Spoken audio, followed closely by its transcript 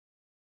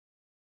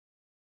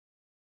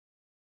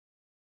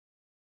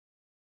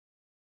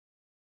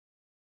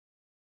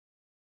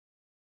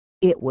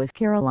It was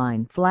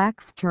Caroline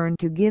Flack's turn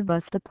to give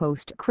us the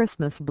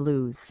post-Christmas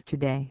blues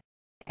today,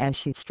 as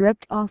she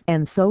stripped off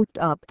and soaked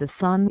up the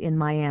sun in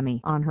Miami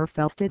on her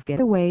Festive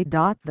getaway.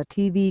 The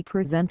TV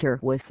presenter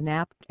was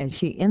snapped as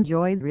she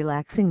enjoyed a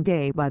relaxing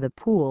day by the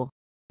pool,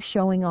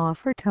 showing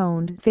off her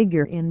toned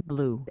figure in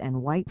blue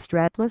and white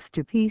strapless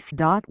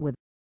two-piece.With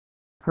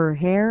her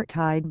hair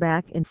tied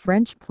back in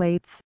French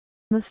plaits.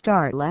 The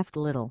star left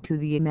little to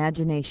the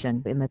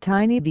imagination in the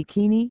tiny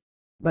bikini,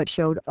 but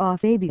showed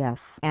off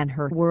abs and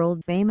her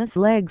world-famous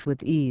legs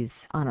with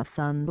ease on a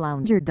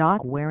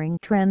lounger.Wearing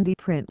trendy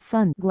print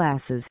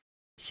sunglasses.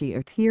 She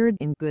appeared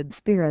in good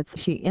spirits.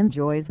 She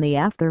enjoys the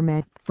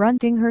aftermath,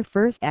 fronting her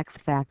first X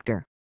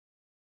Factor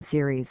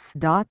series.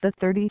 The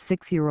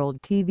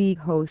 36-year-old TV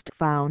host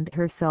found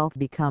herself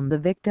become the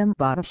victim of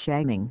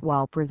body-shaming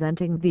while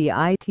presenting the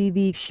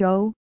ITV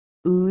show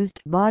Oozed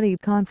Body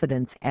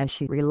Confidence as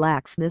she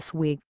relaxed this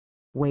week,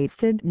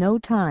 wasted no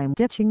time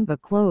ditching the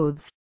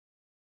clothes.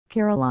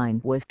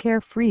 Caroline was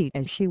carefree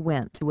as she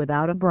went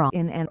without a bra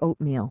in an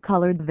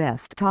oatmeal-coloured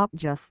vest top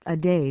just a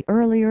day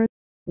earlier,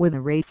 with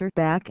a racer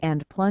back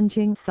and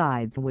plunging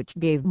sides which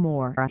gave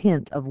more a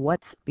hint of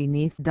what's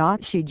beneath.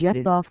 She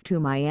jetted off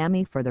to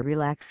Miami for the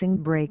relaxing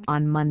break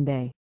on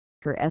Monday.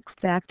 Her X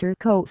Factor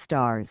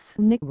co-stars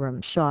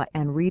Grimshaw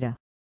and Rita.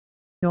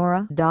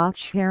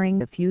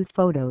 Ora.Sharing a few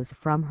photos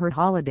from her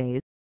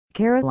holidays.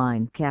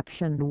 Caroline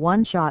captioned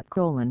 "One shot: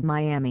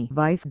 Miami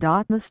Vice."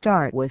 The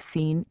star was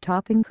seen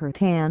topping her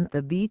tan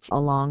the beach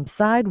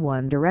alongside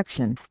One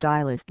Direction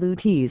stylist Lou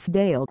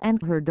Teasdale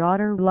and her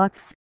daughter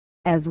Lux,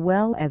 as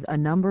well as a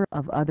number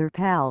of other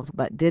pals,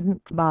 but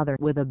didn't bother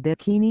with a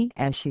bikini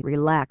as she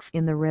relaxed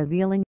in the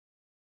revealing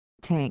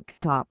tank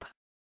top.